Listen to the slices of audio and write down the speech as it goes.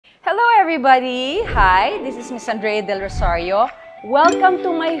Hello everybody! Hi, this is Miss Andrea Del Rosario. Welcome to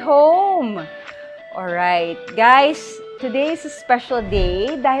my home! Alright, guys, today is a special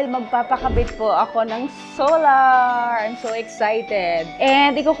day dahil magpapakabit po ako ng solar. I'm so excited.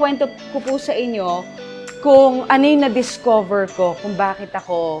 And ikukwento ko po sa inyo kung ano yung na-discover ko kung bakit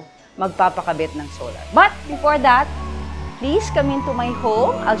ako magpapakabit ng solar. But before that, please come into my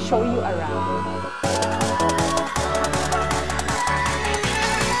home. I'll show you around.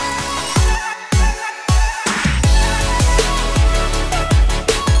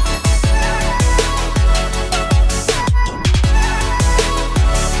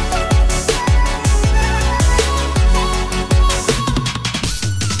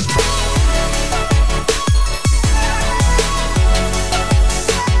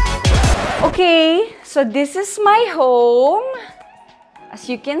 Okay, so this is my home. As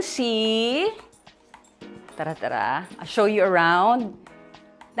you can see, tara, I'll show you around.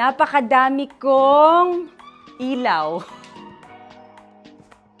 Napakadami kong ilaw.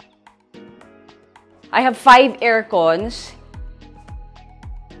 I have 5 aircons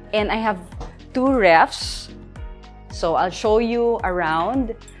and I have 2 refs. So I'll show you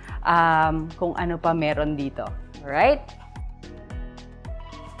around kung ano pa meron dito. Alright?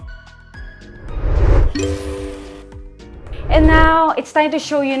 And now, it's time to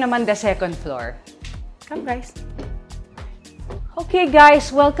show you naman the second floor. Come, guys. Okay,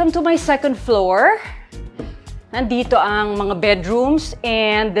 guys, welcome to my second floor. Nandito ang mga bedrooms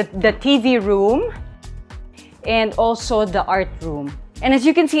and the TV room and also the art room. And as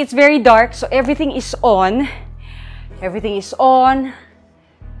you can see, it's very dark, so everything is on. Everything is on.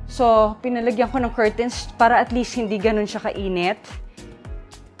 So, pinalagyan ko ng curtains para at least hindi ganun siya kainit.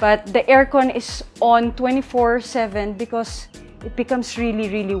 But the aircon is on 24/7 because it becomes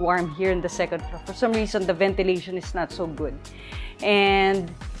really warm here in the second floor. For some reason, the ventilation is not so good. And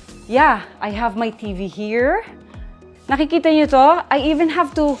yeah, I have my TV here. Nakikita niyo to? I even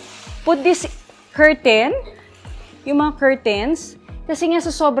have to put this curtain, yung mga curtains, kasi nga sa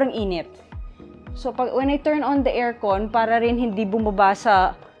sobrang init. So when I turn on the aircon, para rin hindi bumaba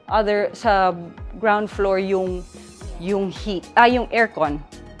sa ground floor yung heat, yung aircon.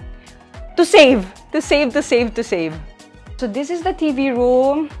 To save. So this is the TV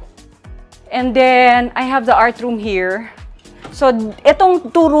room. And then I have the art room here. So itong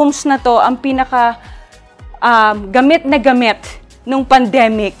 2 rooms na to ang pinaka gamit na gamit nung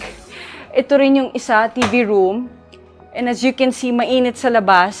pandemic. Ito rin yung isa, TV room. And as you can see, mainit sa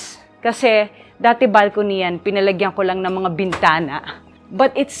labas kasi dati balcony yan, pinalagyan ko lang ng mga bintana.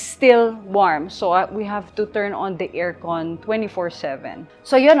 But it's still warm, so we have to turn on the aircon 24/7.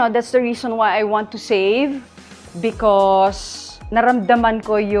 So you know, that's the reason why I want to save, because naramdaman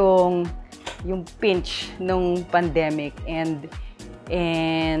ko yung pinch nung pandemic, and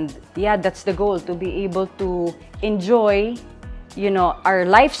yeah, that's the goal, to be able to enjoy, you know, our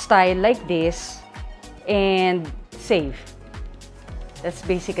lifestyle like this and save. That's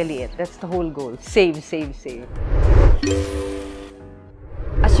basically it. That's the whole goal. Save.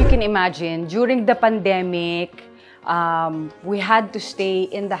 As you can imagine, during the pandemic, we had to stay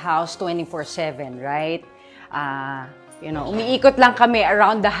in the house 24/7, right? You know, umiikot lang kami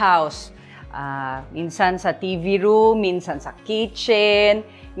around the house. Minsan sa TV room, minsan sa kitchen,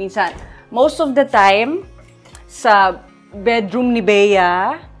 minsan, most of the time, sa bedroom ni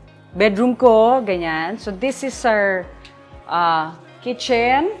Bea, bedroom ko, ganyan. So this is our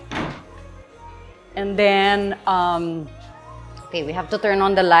kitchen. And then, okay, we have to turn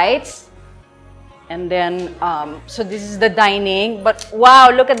on the lights. And then, so this is the dining. But wow,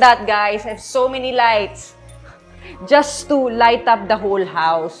 look at that, guys. I have so many lights. Just to light up the whole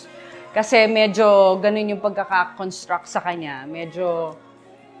house. Kasi medyo ganun yung pagkaka-construct sa kanya. Medyo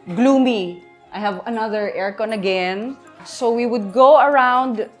gloomy. I have another aircon again. So we would go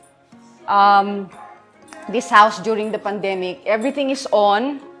around this house during the pandemic. Everything is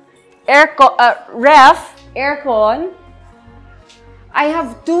on. Aircon. I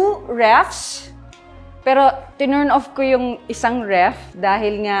have 2 refs, pero tinurn off ko yung isang ref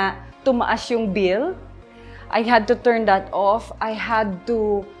dahil nga tumaas yung bill. I had to turn that off. I had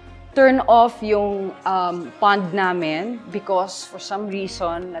to turn off yung pond namin because for some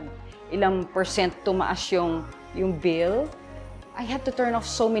reason, ilang percent tumaas yung bill. I had to turn off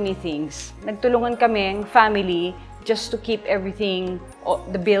so many things. Nagtulungan kami, family, just to keep everything,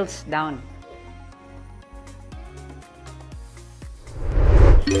 the bills down.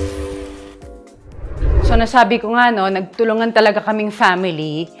 So nasabi ko nga, no, nagtulungan talaga kaming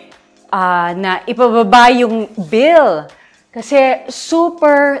family na ipababa yung bill Kasi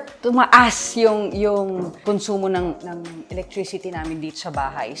super tumaas yung konsumo ng electricity namin dito sa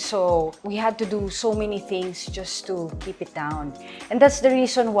bahay. So, we had to do so many things just to keep it down. And that's the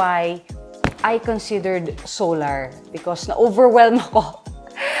reason why I considered solar. Because na-overwhelm ako.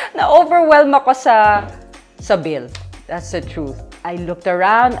 Na-overwhelm ako sa bill. That's the truth. I looked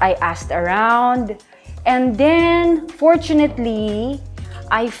around, I asked around, and then, fortunately,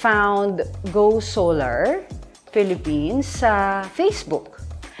 I found GoSolar Philippines sa Facebook.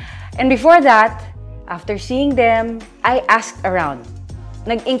 And before that, after seeing them, I asked around.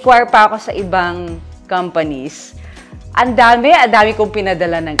 Nag-inquire pa ako sa ibang companies. Ang dami kong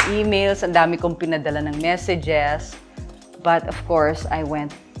pinadala ng emails, ang dami kong pinadala ng messages. But of course, I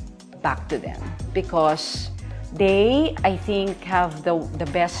went back to them because they, I think, have the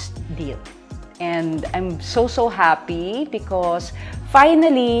best deal. And I'm so happy because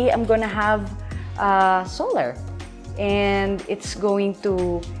finally, I'm gonna have solar. And it's going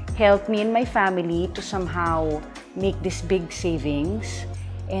to help me and my family to somehow make this big savings.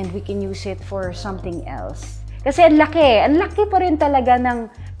 And we can use it for something else. Kasi ang laki pa rin talaga ng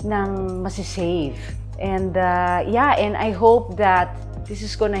masisave. And yeah, and I hope that this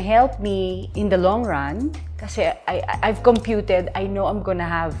is gonna help me in the long run. Kasi I've computed, I know I'm gonna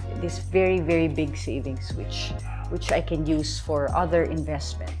have this very big savings which I can use for other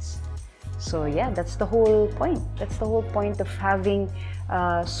investments. So yeah, that's the whole point. That's the whole point of having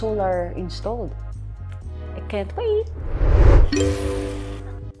solar installed. I can't wait.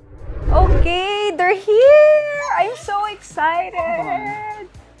 Okay, they're here! I'm so excited!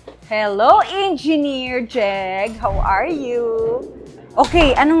 Hello, Engineer Jeg! How are you?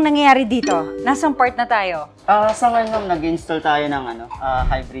 Okay, anong nangyayari dito? Nasang part na tayo? Sa ngayon, nag-install tayo ng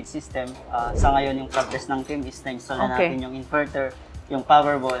hybrid system. Sa ngayon, yung progress ng team is na-install na natin yung inverter, yung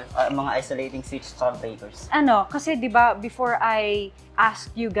Powerball, mga isolating switch stall breakers. Kasi di ba before I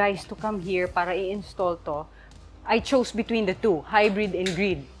asked you guys to come here para i-install to, I chose between the two, hybrid and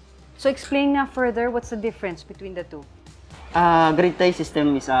grid. So explain nga further, what's the difference between the two? Grid type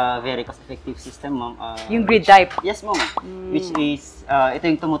system is a very cost-effective system, ma'am. Yung grid type? Yes, ma'am. Which is, ito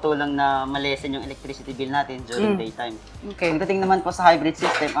yung tumutulong na malesen yung electricity bill natin during daytime. Okay. Pagdating naman po sa hybrid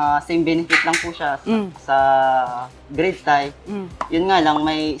system, same benefit lang po siya sa grid type. Yun nga lang,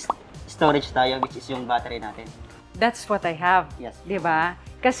 may storage tayo, which is yung battery natin. That's what I have. Yes. Diba?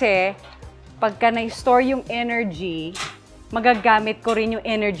 Kasi, pagka na-store yung energy, magagamit ko rin yung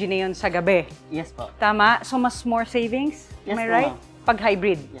energy na yun sa gabi. Yes po. Tama? So, mas more savings? Yes, Am I right? Pag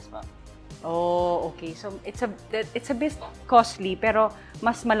hybrid? Yes po. Oh, okay. So, it's a bit costly, pero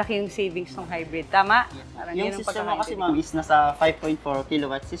mas malaki yung savings ng hybrid. Tama? Yes. Parang Yung system mo kasi, ma'am, is nasa 5.4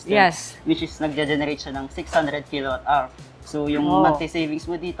 kilowatt system. Yes. Which is nagge-generate siya ng 600 kilowatt hour. So, yung monthly savings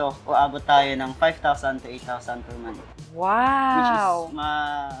mo dito, uabot tayo ng 5,000 to 8,000 per month. Wow! Which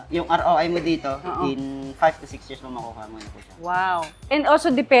is, yung ROI mo dito, in 5 to 6 years mo makuha mo na po siya. Wow! And also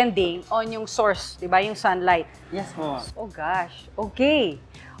depending on yung source, di ba? Yung sunlight. Yes po. Oh gosh. Okay.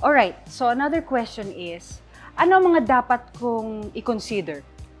 Alright. So another question is, ano ang mga dapat kong i-consider?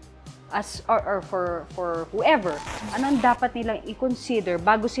 Or for whoever, ano ang dapat nilang i-consider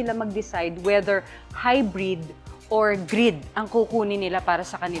bago sila mag-decide whether hybrid or grid ang kukunin nila para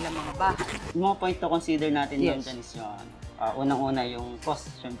sa kanilang mga bahay? Yung mga point to consider natin doon dyan is yung unang-una yung cost,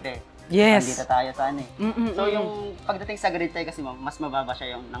 syempre. Yes. Andito tayo sa So yung pagdating sa grid tayo kasi mas mababa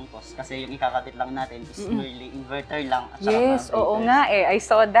siya yung ng cost kasi yung ikakabit lang natin is merely inverter lang at saka Yes, oo nga eh. I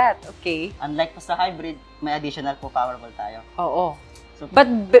saw that. Okay. Unlike po sa hybrid, may additional po Powerball tayo. Oo. So,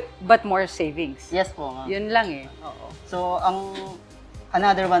 but more savings. Yes po, ma'am. Yun lang eh. Oo. So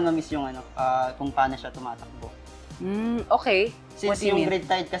another one, ma'am, is yung kung paano siya tumatakbo. Okay. Since yung grid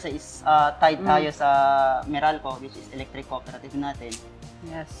tied kasi is tied tayo sa Meralco, which is electric cooperative natin.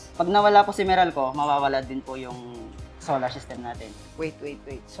 Yes. Pag nawala po si Meralco, mawawala din po yung solar system natin. Wait.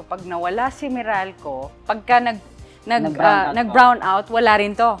 So pag nawala si Meralco, pagka nag-brown out, wala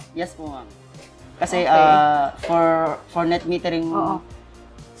rin to? Yes po, ma'am. Kasi for net metering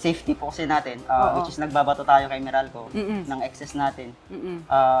safety po kasi natin, which is nagbabato tayo kay Meralco ng excess natin.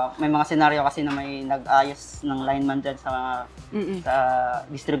 May mga senaryo kasi na may nag-ayos ng lineman dyan sa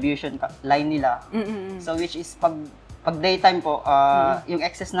distribution line nila. So which is pag daytime po, yung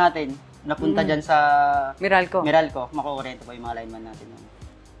excess natin napunta dyan sa Meralco, makukurente po yung mga lineman natin.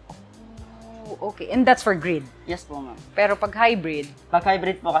 Oh, okay. And that's for grid? Yes po, ma'am. Pero pag hybrid? Pag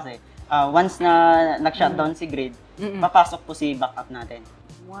hybrid po kasi, once na nag-shutdown si grid, papasok po si backup natin.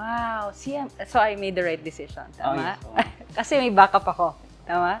 Wow! See, so I made the right decision. Tama? Oh, yes. Kasi may backup ako.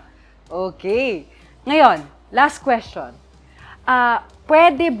 Tama? Okay. Ngayon, last question.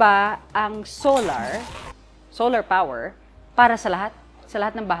 Pwede ba ang solar power, Para sa lahat? Sa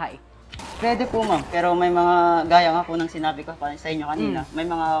lahat ng bahay? Pwede po, ma'am. Pero may mga, gaya nga po ng sinabi ko sa inyo kanina, may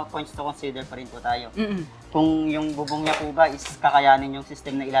mga points to consider pa rin po tayo. Kung yung bubong niya po ba is kakayanin yung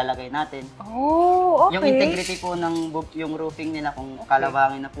system na ilalagay natin. Oh, okay. Yung integrity po ng yung roofing nila, kung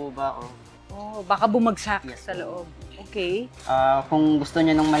kalawangin na po ba o... Oh, baka bumagsak sa loob. Okay. Kung gusto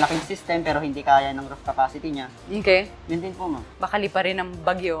niya ng malaking system pero hindi kaya ng roof capacity niya. Okay. Yun din po, ma'am. Baka lipa rin ng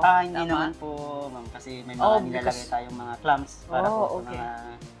bagyo. Hindi naman po, ma'am. Kasi may mga nilalagay tayong mga clamps para po sa mga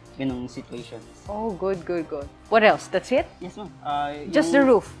ganung situations. Oh, good. What else? That's it? Yes, ma'am. Just the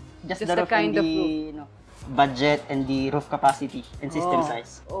roof? Just the roof kind of roof. Budget and the roof capacity and system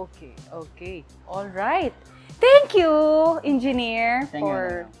size. Okay. All right. Thank you, engineer, Thank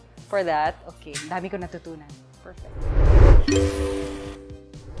you, for that. Okay, dami ko natutunan. Perfect.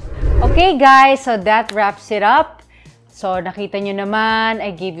 Okay, guys, so that wraps it up. So, nakita nyo naman, I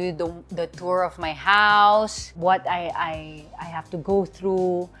gave you the tour of my house, what I have to go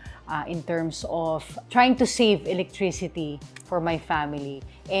through in terms of trying to save electricity for my family.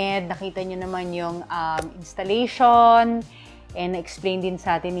 And nakita nyo naman yung installation, and explain din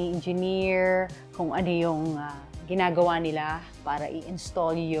sa atin ni engineer kung ano yung ginagawa nila para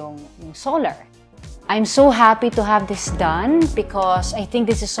i-install yung solar. I'm so happy to have this done because I think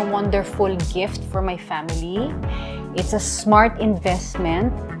this is a wonderful gift for my family. It's a smart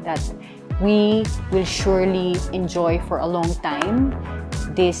investment that we will surely enjoy for a long time.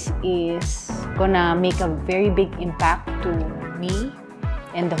 This is gonna make a very big impact to me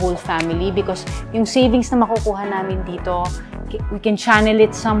and the whole family because yung savings na makukuha namin dito, we can channel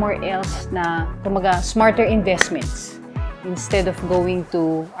it somewhere else na kumaga smarter investments instead of going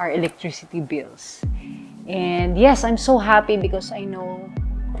to our electricity bills. And yes, I'm so happy because I know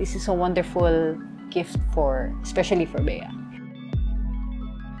this is a wonderful gift especially for Bea.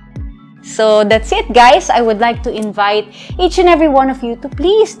 So that's it, guys. I would like to invite each and every one of you to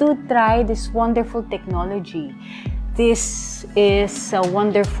please do try this wonderful technology. This is a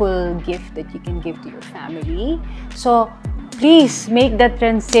wonderful gift that you can give to your family. So please make that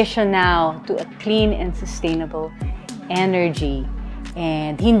transition now to a clean and sustainable energy.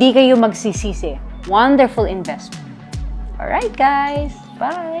 And hindi kayo magsisisi. Wonderful investment. All right, guys.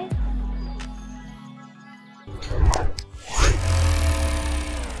 Bye.